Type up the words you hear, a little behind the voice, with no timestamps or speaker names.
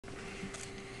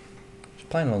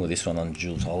Playing along with this one on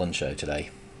Jules Holland's show today,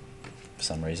 for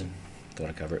some reason. Thought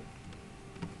I'd cover it.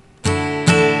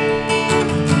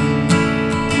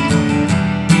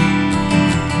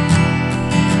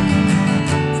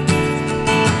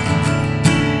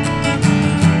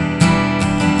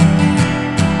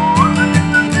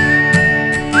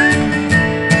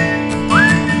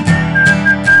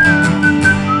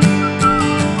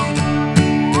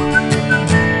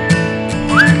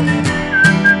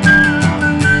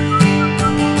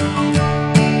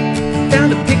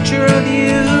 Found a picture of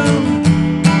you.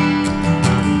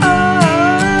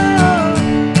 Oh,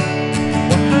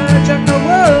 what hijacked my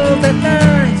world that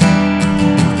night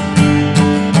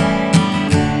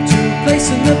to a place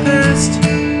in the past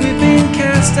we've been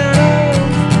cast out of.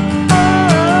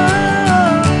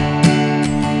 Oh,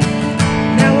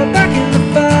 now we're back in the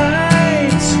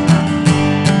fight.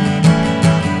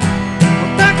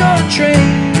 We're back on the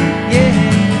train, yeah.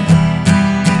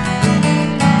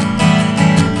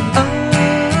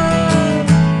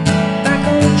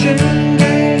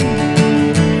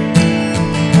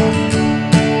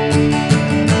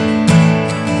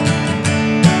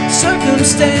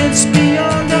 Circumstance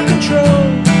beyond our control.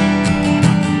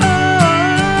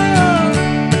 Oh,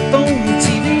 phone,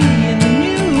 TV, and the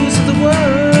news of the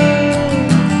world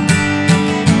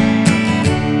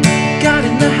got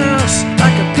in the house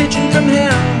like a pigeon from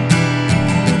hell.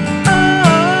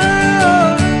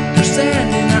 Oh, there's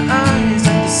sand in our eyes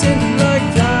and descending like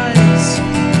flies.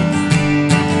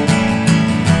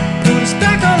 Put us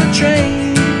back on the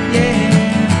train, yeah.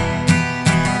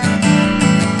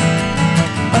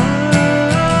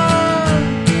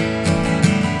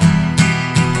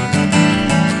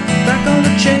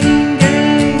 Chain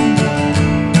gang.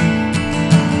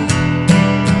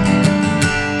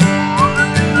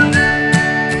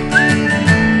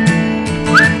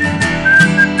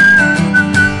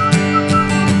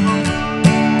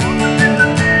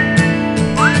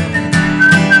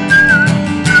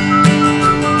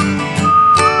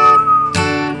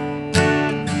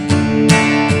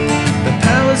 The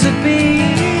powers that be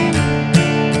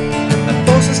that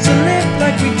force us to live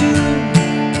like we do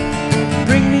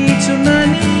bring me to my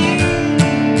knees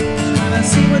when I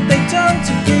see what they've done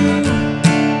to you.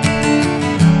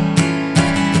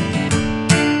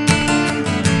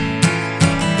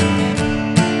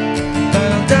 But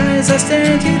I'll die as I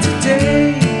stand here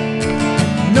today,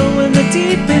 knowing that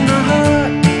deep in my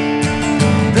heart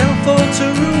they'll fall to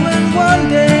ruin one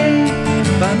day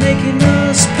by making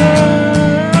us part.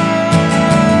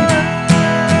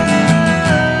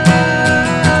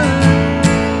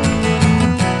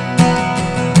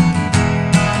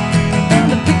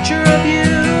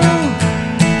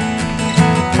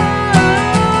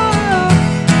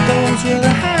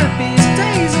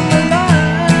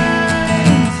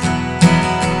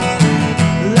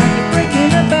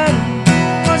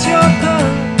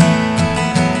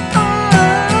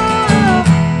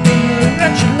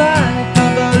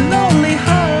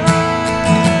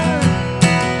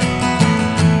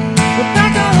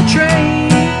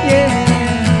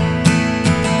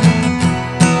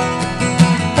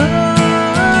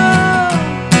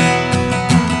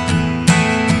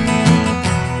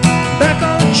 Back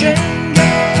on the train.